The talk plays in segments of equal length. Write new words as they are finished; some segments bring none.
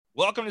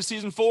Welcome to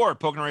season 4 of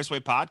Pocono Raceway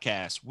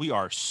Podcast. We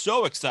are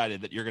so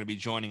excited that you're going to be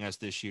joining us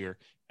this year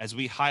as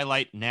we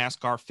highlight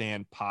NASCAR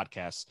fan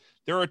podcasts.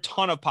 There are a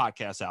ton of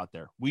podcasts out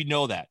there. We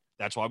know that.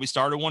 That's why we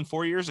started one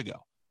 4 years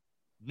ago.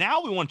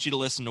 Now we want you to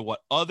listen to what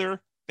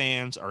other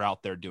fans are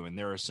out there doing.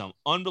 There are some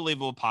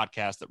unbelievable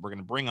podcasts that we're going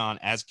to bring on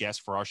as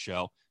guests for our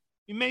show.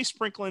 We may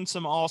sprinkle in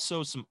some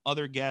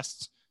other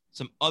guests,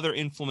 some other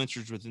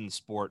influencers within the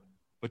sport,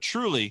 but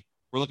truly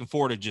we're looking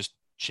forward to just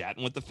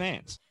chatting with the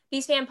fans.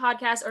 These fan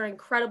podcasts are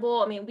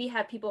incredible. I mean, we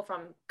have people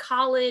from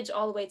college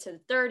all the way to the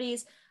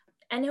 30s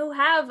and who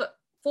have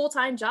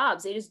full-time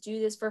jobs. They just do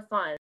this for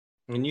fun.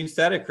 And you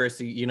said it,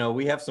 Chrissy. You know,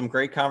 we have some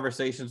great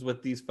conversations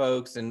with these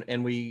folks, and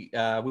we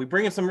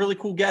bring in some really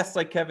cool guests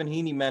like Kevin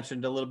Heaney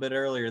mentioned a little bit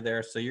earlier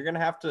there. So you're going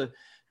to have to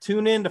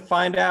tune in to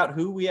find out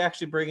who we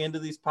actually bring into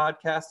these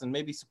podcasts and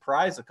maybe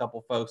surprise a couple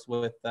folks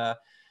with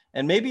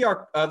and maybe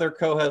our other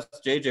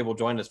co-host, JJ, will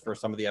join us for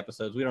some of the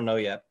episodes. We don't know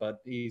yet, but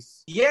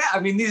he's... Yeah,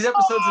 I mean, these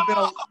episodes have been...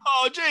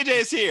 Oh,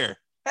 JJ's here.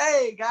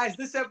 Hey, guys,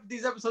 these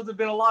episodes have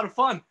been a lot of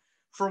fun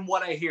from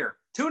what I hear.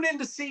 Tune in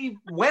to see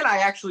when I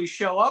actually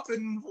show up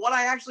and what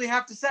I actually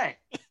have to say.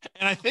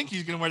 And I think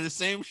he's going to wear the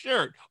same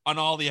shirt on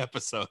all the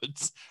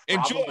episodes.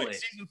 Enjoy Probably.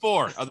 season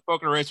 4 of the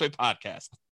Pocono Raceway Podcast.